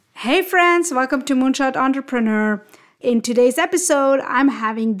Hey friends, welcome to Moonshot Entrepreneur. In today's episode, I'm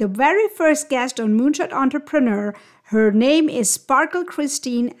having the very first guest on Moonshot Entrepreneur. Her name is Sparkle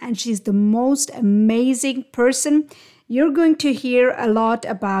Christine, and she's the most amazing person. You're going to hear a lot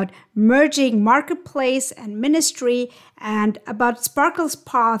about merging marketplace and ministry and about Sparkle's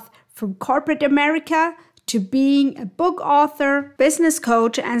path from corporate America to being a book author, business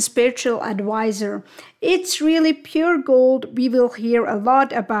coach, and spiritual advisor. It's really pure gold. We will hear a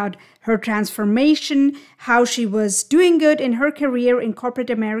lot about her transformation, how she was doing good in her career in corporate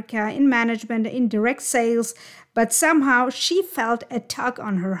America, in management, in direct sales, but somehow she felt a tug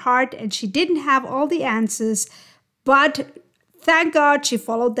on her heart and she didn't have all the answers. But thank God she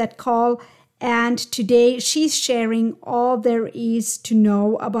followed that call. And today she's sharing all there is to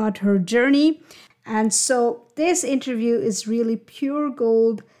know about her journey. And so this interview is really pure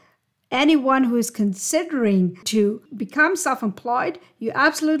gold. Anyone who is considering to become self-employed, you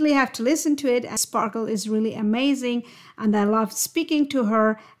absolutely have to listen to it. And Sparkle is really amazing. And I love speaking to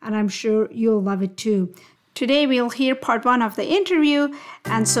her, and I'm sure you'll love it too. Today we'll hear part one of the interview,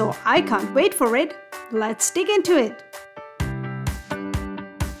 and so I can't wait for it. Let's dig into it.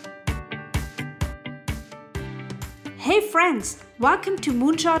 Hey friends, welcome to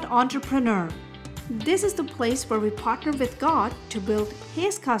Moonshot Entrepreneur. This is the place where we partner with God to build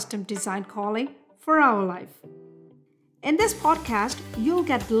His custom design calling for our life. In this podcast, you'll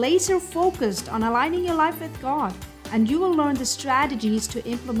get laser focused on aligning your life with God, and you will learn the strategies to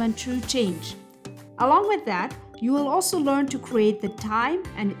implement true change. Along with that, you will also learn to create the time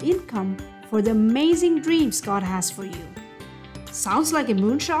and income for the amazing dreams God has for you. Sounds like a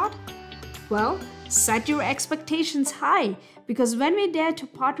moonshot? Well, set your expectations high, because when we dare to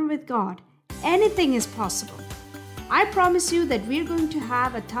partner with God, anything is possible. I promise you that we're going to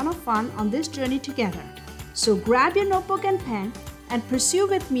have a ton of fun on this journey together. So grab your notebook and pen and pursue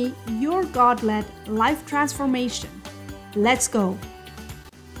with me your God-led life transformation. Let's go.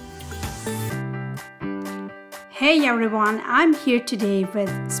 Hey everyone, I'm here today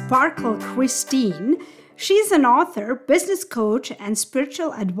with Sparkle Christine. She's an author, business coach, and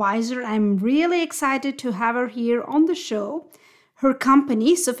spiritual advisor. I'm really excited to have her here on the show. Her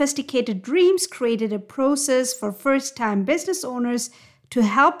company, Sophisticated Dreams, created a process for first-time business owners to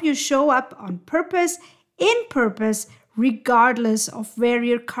help you show up on purpose, in purpose, regardless of where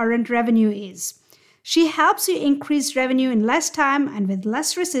your current revenue is. She helps you increase revenue in less time and with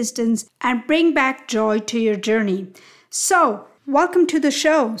less resistance and bring back joy to your journey. So, welcome to the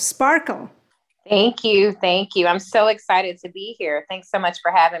show, Sparkle. Thank you. I'm so excited to be here. Thanks so much for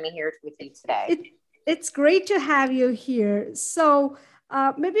having me here with you today. It's great to have you here. So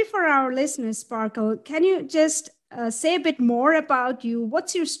maybe for our listeners, Sparkle, can you just say a bit more about you?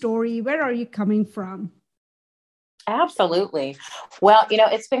 What's your story? Where are you coming from? Absolutely. Well,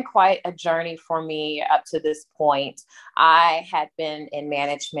 it's been quite a journey for me up to this point. I had been in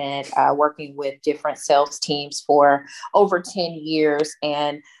management, working with different sales teams for over 10 years.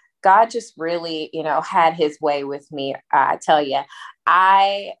 And God just really, had his way with me. I tell you,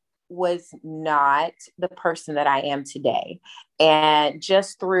 I was not the person that I am today. And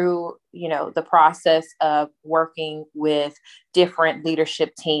just through, the process of working with different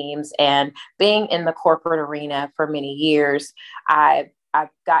leadership teams and being in the corporate arena for many years, I've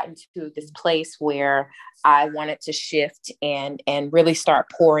gotten to this place where I wanted to shift and really start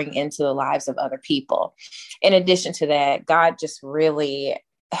pouring into the lives of other people. In addition to that, God just really,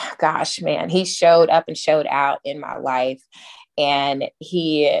 he showed up and showed out in my life. And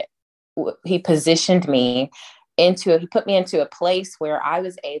he positioned me he put me into a place where I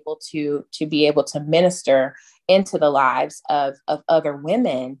was able to be able to minister into the lives of other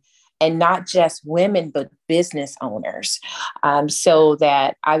women, and not just women, but business owners. So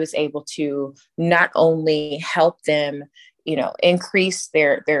that I was able to not only help them, increase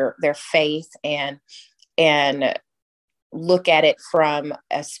their faith and look at it from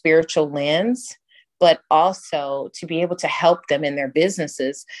a spiritual lens, but also to be able to help them in their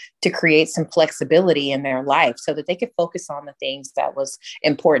businesses to create some flexibility in their life so that they could focus on the things that was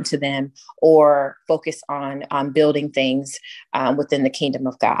important to them, or focus on building things within the kingdom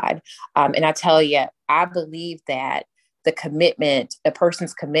of God. And I tell you, I believe that the commitment, a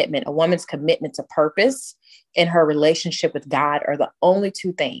person's commitment, a woman's commitment to purpose in her relationship with God are the only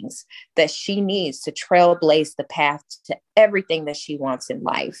two things that she needs to trailblaze the path to everything that she wants in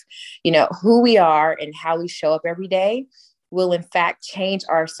life. Who we are and how we show up every day will in fact change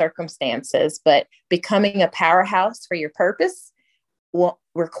our circumstances, but becoming a powerhouse for your purpose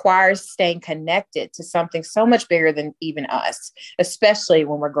requires staying connected to something so much bigger than even us, especially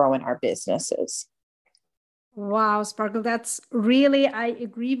when we're growing our businesses. Wow, Sparkle, that's really, I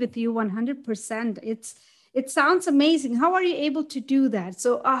agree with you 100%. It sounds amazing. How are you able to do that?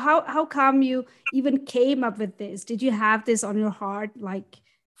 So how come you even came up with this? Did you have this on your heart like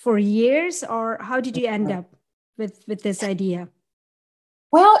for years, or how did you end up with this idea?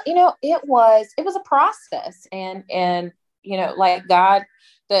 Well, it was a process, and like God,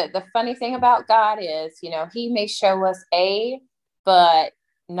 the funny thing about God is, he may show us A, but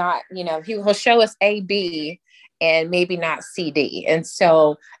not, he will show us A, B, and maybe not C, D. And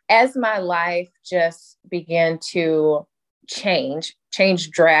so as my life just began to change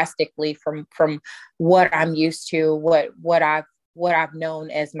drastically from what I'm used to, what I've known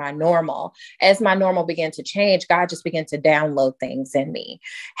as my normal. As my normal began to change, God just began to download things in me.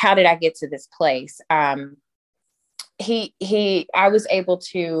 How did I get to this place? I was able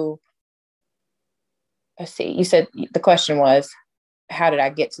to, let's see, you said the question was, how did I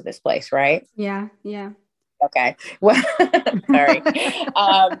get to this place, right? Yeah, yeah. Okay. Well, sorry.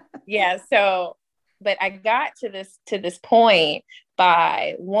 Yeah. So, but I got to this point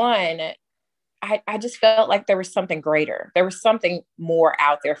by one, I just felt like there was something greater. There was something more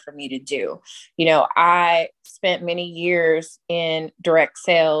out there for me to do. I spent many years in direct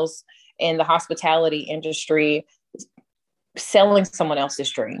sales in the hospitality industry, selling someone else's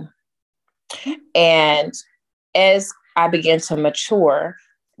dream. And as I began to mature,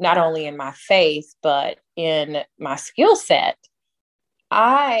 not only in my faith, but in my skill set,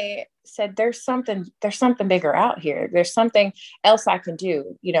 I said, there's something bigger out here. There's something else I can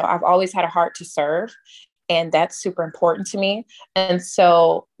do. I've always had a heart to serve, and that's super important to me. And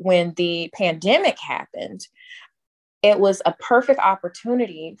so when the pandemic happened, it was a perfect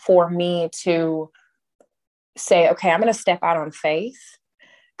opportunity for me to say, okay, I'm going to step out on faith.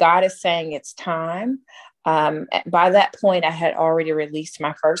 God is saying it's time. By that point, I had already released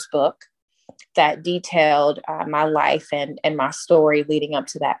my first book that detailed my life and my story leading up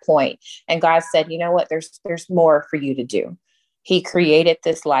to that point. And God said, you know what, there's more for you to do. He created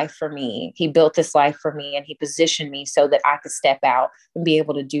this life for me. He built this life for me, and he positioned me so that I could step out and be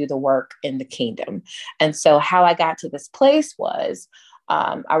able to do the work in the kingdom. And so how I got to this place was,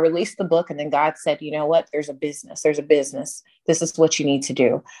 I released the book, and then God said, you know what, there's a business. This is what you need to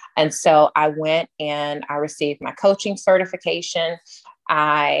do. And so I went and I received my coaching certification.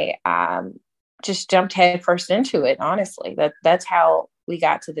 I just jumped headfirst into it. Honestly, that's how we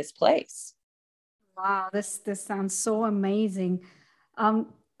got to this place. Wow, this sounds so amazing.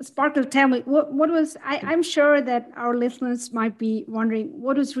 Um, Sparkle, tell me what was I'm sure that our listeners might be wondering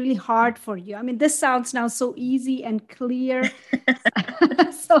what was really hard for you. I mean, this sounds now so easy and clear.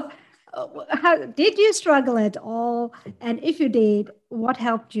 So, how did you struggle at all? And if you did, what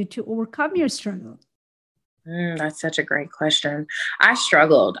helped you to overcome your struggle? That's such a great question. I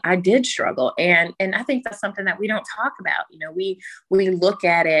struggled. I did struggle, and I think that's something that we don't talk about. We look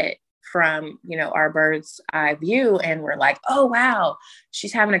at it from our bird's eye view, and we're like, oh wow,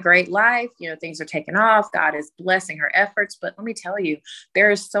 she's having a great life. Things are taking off. God is blessing her efforts. But let me tell you,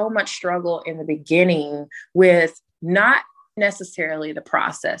 there is so much struggle in the beginning with not necessarily the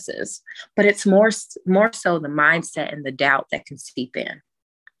processes, but it's more so the mindset and the doubt that can seep in.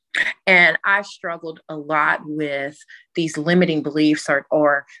 And I struggled a lot with these limiting beliefs,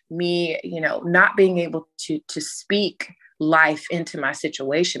 or me, not being able to speak life into my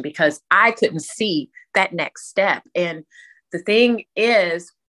situation because I couldn't see that next step. And the thing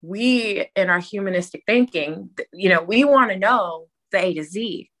is, we in our humanistic thinking, we want to know the A to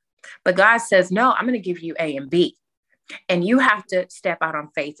Z. But God says, no, I'm going to give you A and B. And you have to step out on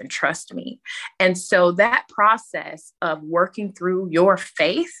faith and trust me. And so that process of working through your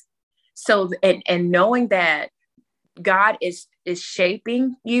faith, and knowing that God is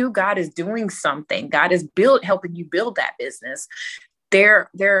shaping you, God is doing something, God is helping you build that business.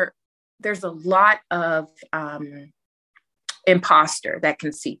 There's a lot of imposter that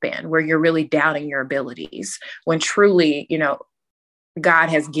can seep in, where you're really doubting your abilities, when truly, God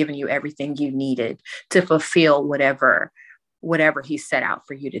has given you everything you needed to fulfill whatever he set out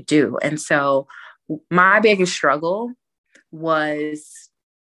for you to do. And so my biggest struggle was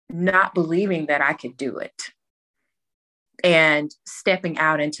not believing that I could do it and stepping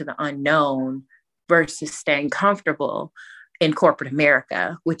out into the unknown versus staying comfortable in corporate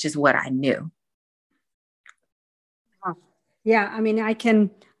America, which is what I knew. Yeah, I mean,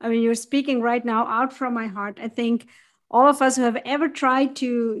 you're speaking right now out from my heart. I think all of us who have ever tried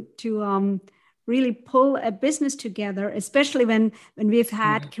to really pull a business together, especially when we've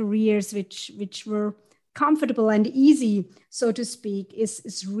had careers which were comfortable and easy, so to speak,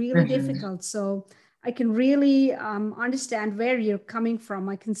 is really Mm-hmm. difficult. So I can really understand where you're coming from.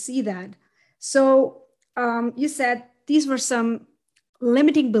 I can see that. So you said these were some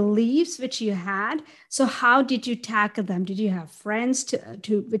limiting beliefs which you had. So how did you tackle them? Did you have friends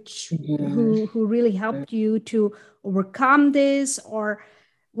to which Mhm. who really helped you to overcome this, or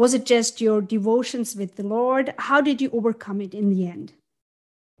was it just your devotions with the Lord? How did you overcome it in the end?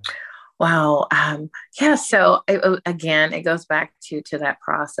 Wow. Yeah. So again, it goes back to that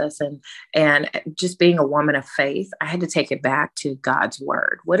process and just being a woman of faith. I had to take it back to God's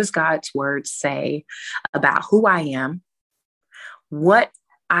word. What does God's word say about who I am, what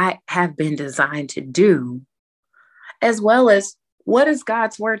I have been designed to do, as well as what does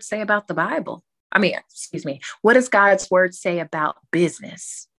God's word say about the Bible? I mean, excuse me, what does God's word say about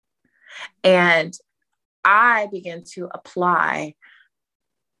business? And I began to apply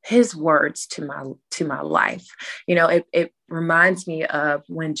his words to my life. It reminds me of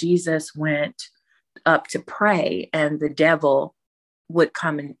when Jesus went up to pray and the devil would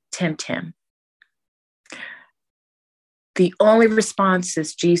come and tempt him. The only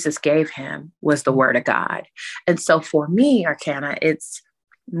responses Jesus gave him was the word of God. And so for me, Arcana, it's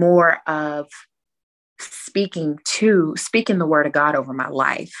more of speaking the word of God over my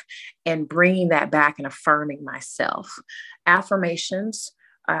life and bringing that back and affirming myself. Affirmations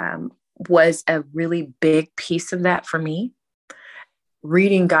was a really big piece of that for me.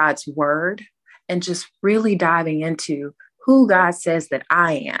 Reading God's word and just really diving into who God says that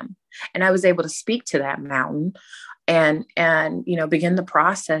I am. And I was able to speak to that mountain and begin the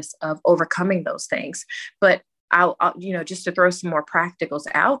process of overcoming those things. But I'll just to throw some more practicals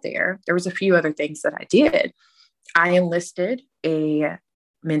out there was a few other things that I did. I enlisted a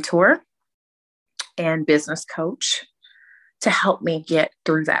mentor and business coach to help me get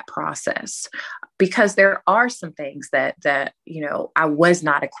through that process, because there are some things that I was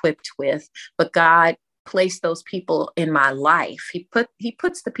not equipped with, but God placed those people in my life. He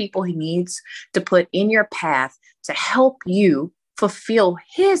puts the people he needs to put in your path to help you fulfill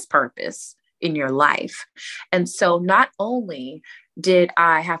his purpose in your life. And so not only did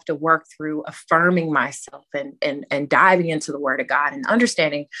I have to work through affirming myself and diving into the word of God and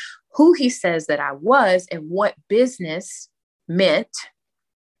understanding who he says that I was and what business meant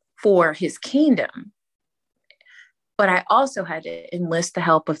for his kingdom, but I also had to enlist the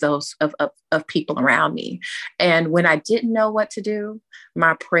help of those of people around me. And when I didn't know what to do,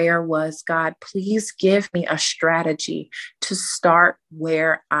 my prayer was, God, please give me a strategy to start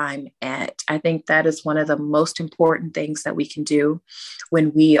where I'm at. I think that is one of the most important things that we can do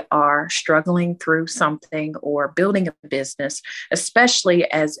when we are struggling through something or building a business,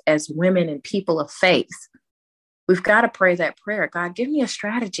 especially as women and people of faith. We've got to pray that prayer. God, give me a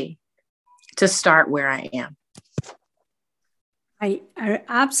strategy to start where I am. I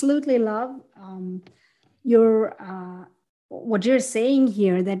absolutely love your what you're saying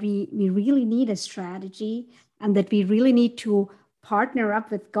here, that we really need a strategy and that we really need to partner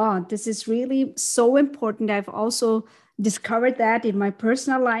up with God. This is really so important. I've also discovered that in my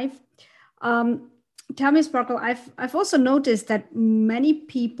personal life. Tell me, Sparkle, I've also noticed that many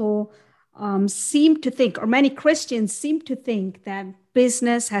people seem to think, or many Christians seem to think, that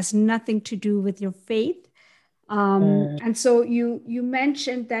business has nothing to do with your faith. And so you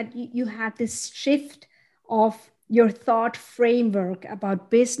mentioned that you had this shift of your thought framework about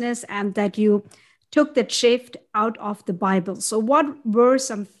business, and that you took that shift out of the Bible. So what were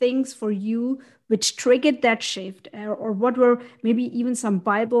some things for you which triggered that shift, or what were maybe even some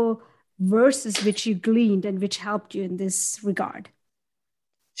Bible verses which you gleaned and which helped you in this regard?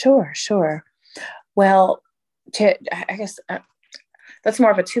 Sure. Well, I guess that's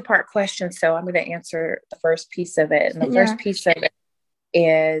more of a two-part question. So I'm going to answer the first piece of it. And the Yeah. first piece of it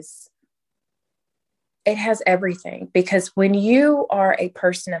is, it has everything, because when you are a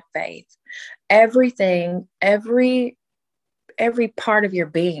person of faith, everything, every part of your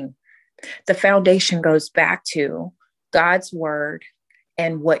being, the foundation goes back to God's word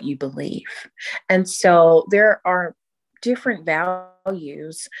and what you believe. And so there are different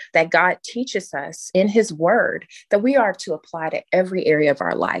values that God teaches us in his word that we are to apply to every area of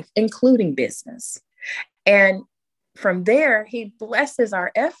our life, including business. And from there, he blesses our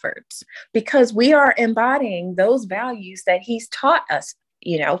efforts because we are embodying those values that he's taught us,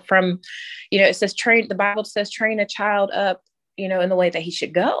 it says the Bible says, train a child up, in the way that he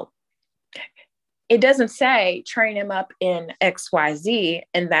should go. It doesn't say train him up in XYZ,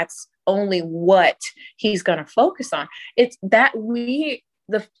 and that's only what he's going to focus on. It's that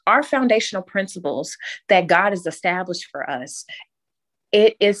our foundational principles that God has established for us,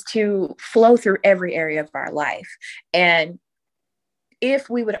 it is to flow through every area of our life. And if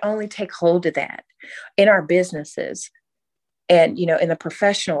we would only take hold of that in our businesses, and, in the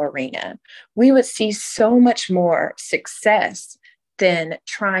professional arena, we would see so much more success than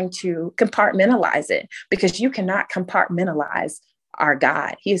trying to compartmentalize it, because you cannot compartmentalize our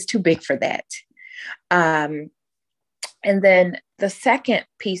God. He is too big for that. And then the second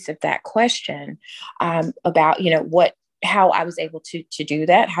piece of that question, about, how I was able to do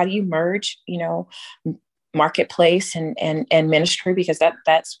that. How do you merge, marketplace and ministry? Because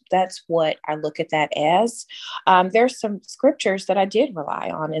that's what I look at that as. There's some scriptures that I did rely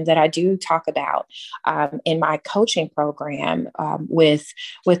on and that I do talk about in my coaching program with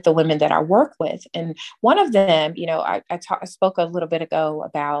the women that I work with. And one of them, I spoke a little bit ago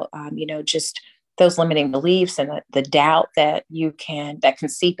about, just those limiting beliefs and the doubt that can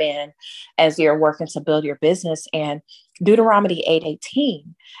seep in as you're working to build your business. And Deuteronomy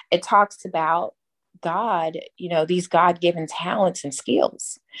 8:18, it talks about God, these God-given talents and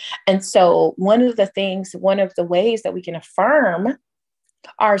skills. And so one of the ways that we can affirm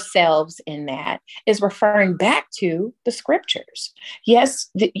ourselves in that is referring back to the scriptures. Yes,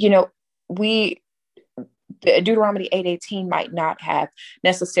 Deuteronomy 8:18 might not have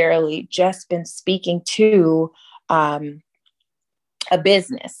necessarily just been speaking to a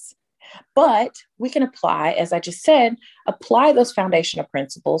business, but we can apply, as I just said, apply those foundational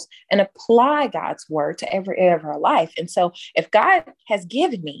principles and apply God's word to every area of our life. And so if God has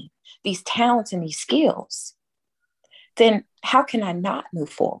given me these talents and these skills, then how can I not move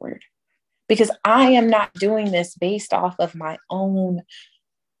forward? Because I am not doing this based off of my own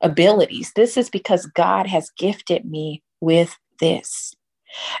abilities. This is because God has gifted me with this.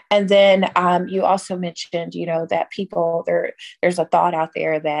 And then you also mentioned, that people, there's a thought out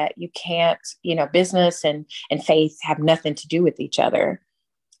there that you can't, business and faith have nothing to do with each other.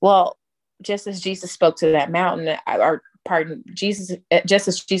 Well, just as Jesus spoke to that mountain, just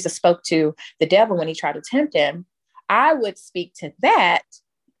as Jesus spoke to the devil when he tried to tempt him, I would speak to that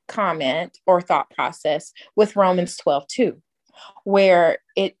comment or thought process with Romans 12:2, where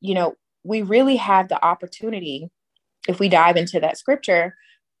we really have the opportunity. If we dive into that scripture,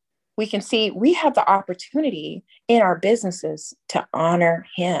 we can see we have the opportunity in our businesses to honor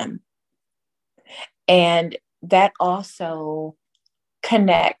him. And that also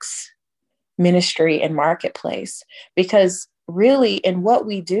connects ministry and marketplace, because really in what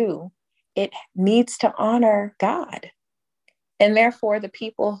we do, it needs to honor God. And therefore, the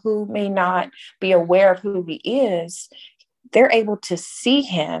people who may not be aware of who he is, they're able to see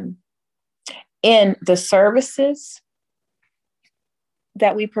him in the services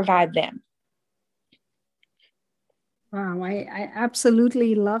that we provide them. Wow, I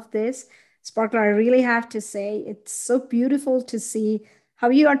absolutely love this. Sparkler, I really have to say, it's so beautiful to see how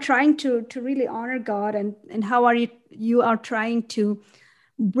you are trying to really honor God, and how you are trying to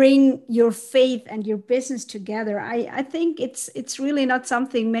bring your faith and your business together. I think it's really not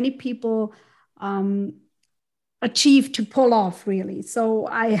something many people achieve to pull off, really. So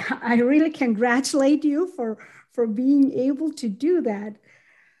I really congratulate you for being able to do that.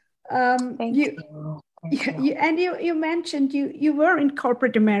 Thank you. You mentioned you were in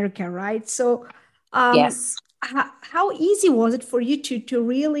corporate America, right? So Yes. how easy was it for you to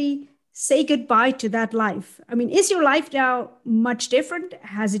really say goodbye to that life? I mean, is your life now much different?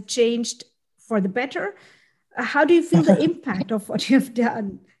 Has it changed for the better? How do you feel the impact of what you've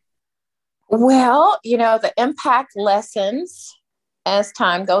done? Well, the impact lessens as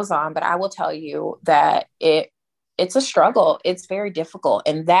time goes on, but I will tell you that it's a struggle. It's very difficult.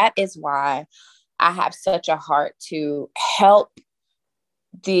 And that is why I have such a heart to help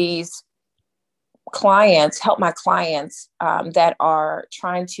my clients that are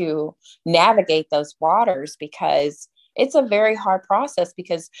trying to navigate those waters, because it's a very hard process,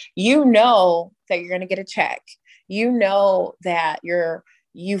 because that you're going to get a check. That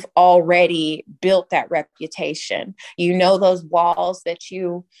you've already built that reputation. Those walls that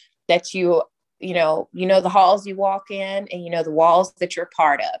the halls you walk in, and the walls that you're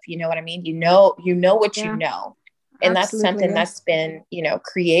part of. You know what I mean? What Yeah, you know. And that's absolutely. something that's been,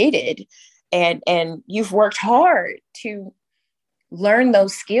 created, and you've worked hard to learn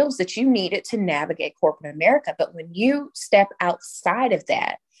those skills that you needed to navigate corporate America. But when you step outside of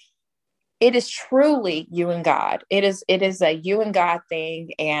that, it is truly you and God. It is a you and God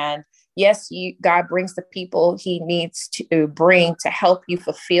thing. And yes, God brings the people he needs to bring to help you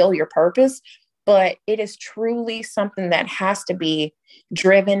fulfill your purpose. But it is truly something that has to be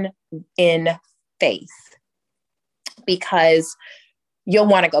driven in faith, because you'll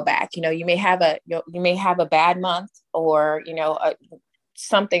want to go back. You may have a bad month, or,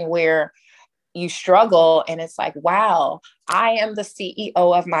 something where you struggle, and it's like, wow, I am the CEO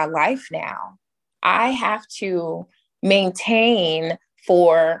of my life now. I have to maintain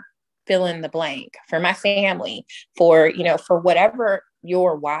for fill in the blank, for my family, for, for whatever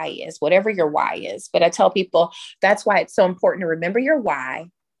your why is, whatever your why is. But I tell people that's why it's so important to remember your why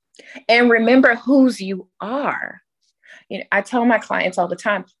and remember whose you are. I tell my clients all the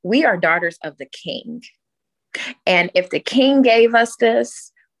time, we are daughters of the King. And if the King gave us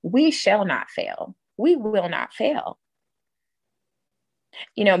this, we shall not fail. We will not fail.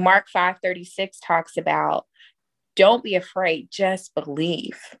 Mark 5:36 talks about, don't be afraid, just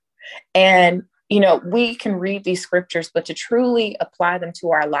believe. And, we can read these scriptures, but to truly apply them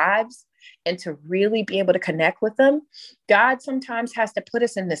to our lives and to really be able to connect with them, God sometimes has to put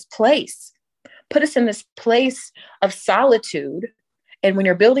us in this place of solitude. And when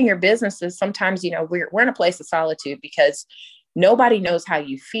you're building your businesses, sometimes, we're in a place of solitude because nobody knows how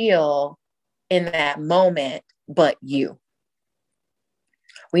you feel in that moment but you.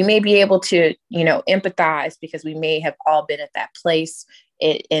 We may be able to, empathize because we may have all been at that place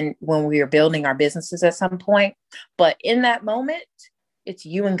in when we were building our businesses at some point. But in that moment, it's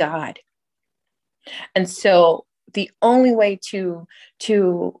you and God. And so the only way to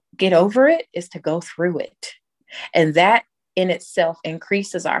get over it is to go through it. And that in itself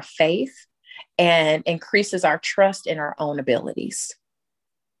increases our faith and increases our trust in our own abilities.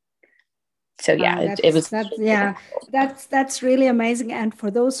 So yeah, that's really amazing. And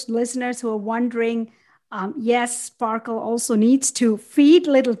for those listeners who are wondering, yes, Sparkle also needs to feed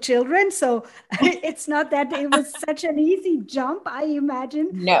little children. So it's not that it was such an easy jump, I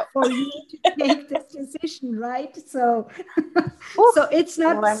imagine, for you to make this decision, right? So, so it's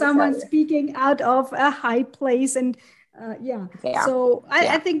not someone speaking out of a high place. And so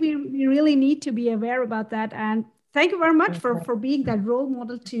I think we really need to be aware about that. And thank you very much for being that role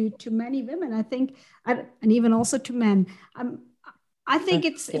model to many women, I think, and even also to men. I think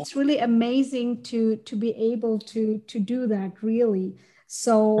it's really amazing to be able to do that, really.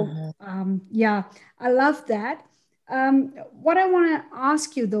 So I love that. What I want to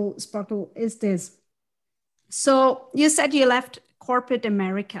ask you though, Sparkle, is this. So you said you left corporate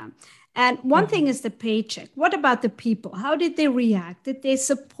America. And one thing is the paycheck. What about the people? How did they react? Did they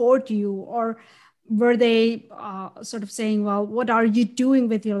support you, or were they sort of saying, well, what are you doing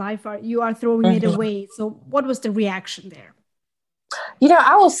with your life? You are throwing it away. So what was the reaction there?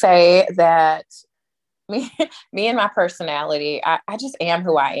 I will say that me and my personality, I just am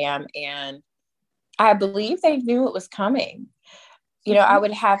who I am. And I believe they knew it was coming. I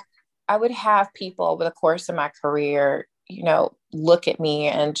would have people over the course of my career, look at me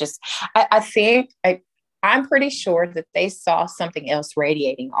and just, I think I'm pretty sure that they saw something else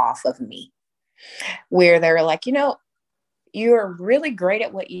radiating off of me, where they were like, you're really great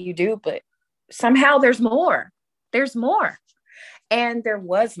at what you do, but somehow there's more. And there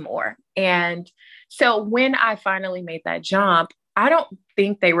was more. And so when I finally made that jump, I don't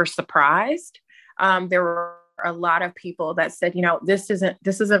think they were surprised. There were a lot of people that said, this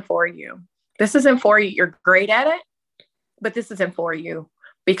isn't for you. This isn't for you. You're great at it, but this isn't for you.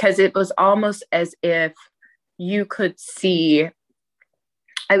 Because it was almost as if you could see,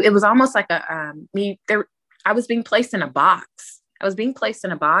 it was almost like I was being placed in a box.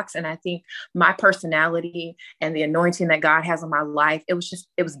 And I think my personality and the anointing that God has on my life, it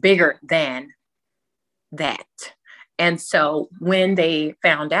was bigger than that. And so when they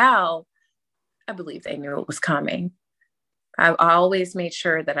found out, I believe they knew it was coming. I always made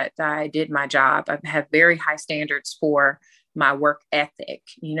sure that I did my job. I have very high standards for my work ethic,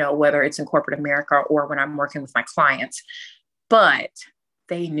 whether it's in corporate America or when I'm working with my clients. But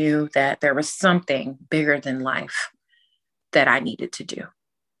they knew that there was something bigger than life that I needed to do.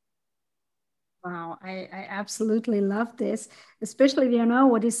 Wow, I absolutely love this, especially,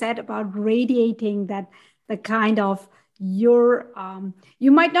 what you said about radiating that the kind of you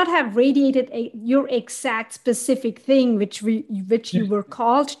might not have radiated your exact specific thing, which you were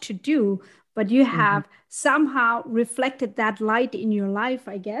called to do, but you have somehow reflected that light in your life,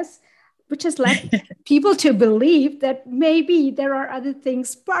 I guess, which has led people to believe that maybe there are other things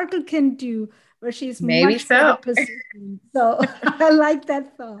Sparkle can do where she's maybe much better positioned. So I like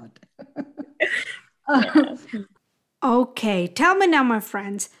that thought. Okay, tell me now, my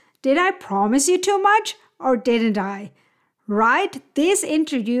friends, did I promise you too much or didn't I? Right? This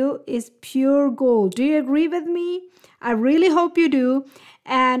interview is pure gold. Do you agree with me? I really hope you do.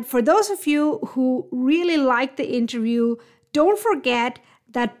 And for those of you who really liked the interview, don't forget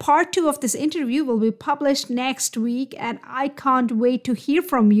that part 2 of this interview will be published next week. And I can't wait to hear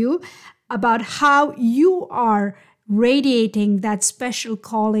from you about how you are radiating that special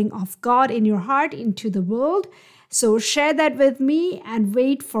calling of God in your heart into the world. So share that with me and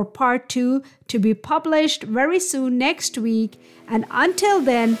wait for part 2 to be published very soon next week. And until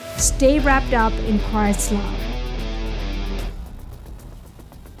then, stay wrapped up in Christ's love.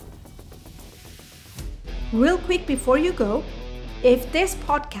 Real quick before you go, if this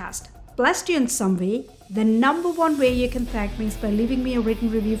podcast blessed you in some way, the number one way you can thank me is by leaving me a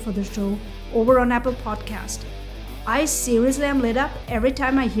written review for the show over on Apple Podcast. I seriously am lit up every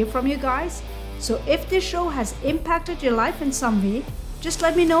time I hear from you guys. So if this show has impacted your life in some way, just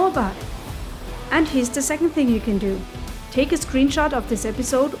let me know about it. And here's the second thing you can do. Take a screenshot of this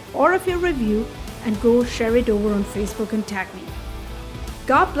episode or of your review and go share it over on Facebook and tag me.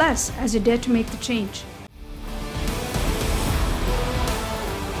 God bless as you dare to make the change.